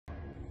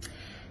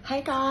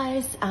Hey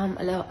guys, a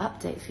little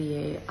update for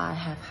you. I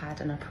have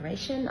had an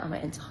operation. I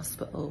went into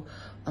hospital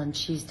on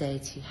Tuesday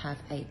to have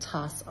a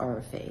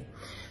tarsorrhaphy.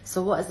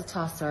 So what is a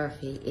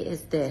tarsorrhaphy? It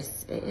is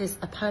this. It is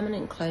a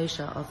permanent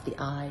closure of the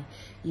eye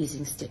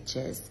using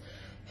stitches.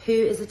 Who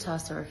is a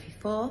tarsorrhaphy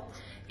for?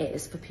 It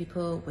is for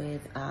people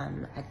with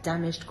a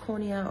damaged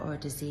cornea or a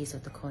disease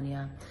of the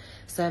cornea.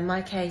 So in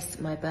my case,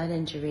 my burn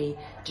injury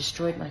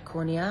destroyed my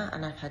cornea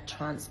and I've had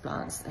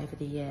transplants over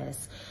the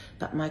years.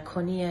 But my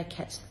cornea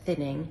kept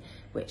thinning,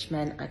 which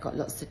meant I got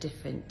lots of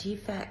different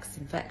defects,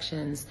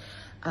 infections,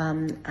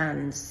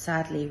 and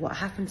sadly what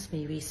happened to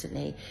me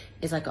recently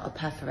is I got a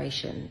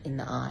perforation in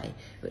the eye,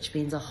 which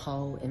means a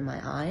hole in my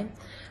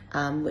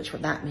eye, which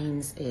what that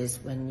means is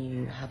when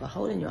you have a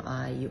hole in your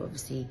eye, you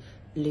obviously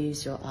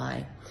lose your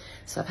eye.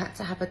 So I've had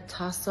to have a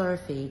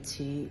tarsorrhaphy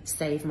to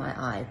save my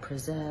eye,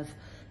 preserve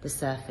the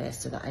surface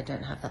so that I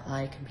don't have the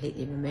eye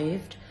completely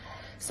removed.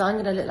 So I'm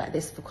gonna look like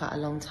this for quite a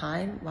long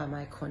time while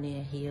my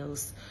cornea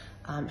heals,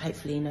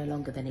 hopefully no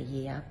longer than a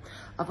year.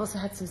 I've also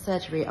had some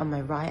surgery on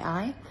my right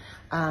eye.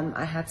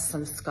 I had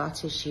some scar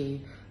tissue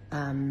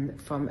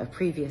from a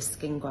previous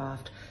skin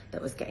graft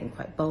that was getting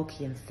quite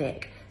bulky and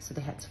thick, so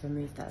they had to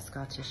remove that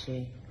scar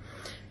tissue.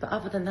 But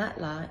other than that,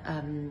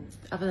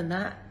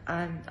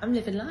 I'm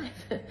living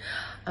life.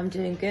 I'm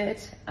doing good.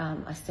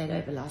 I stayed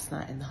over last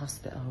night in the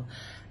hospital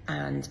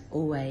and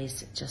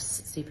always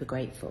just super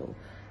grateful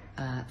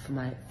for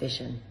my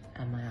vision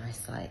and my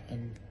eyesight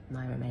in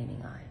my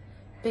remaining eye.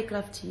 Big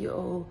love to you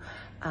all,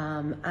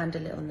 and a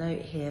little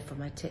note here for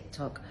my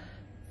TikTok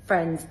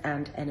friends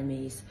and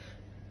enemies.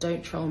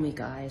 Don't troll me,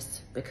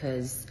 guys,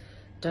 because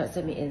don't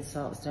send me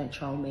insults, don't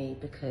troll me,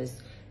 because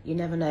you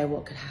never know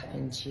what could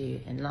happen to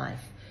you in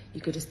life. You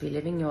could just be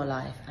living your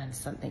life and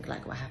something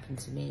like what happened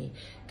to me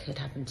could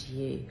happen to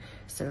you.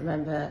 So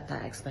remember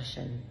that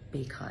expression,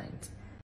 be kind.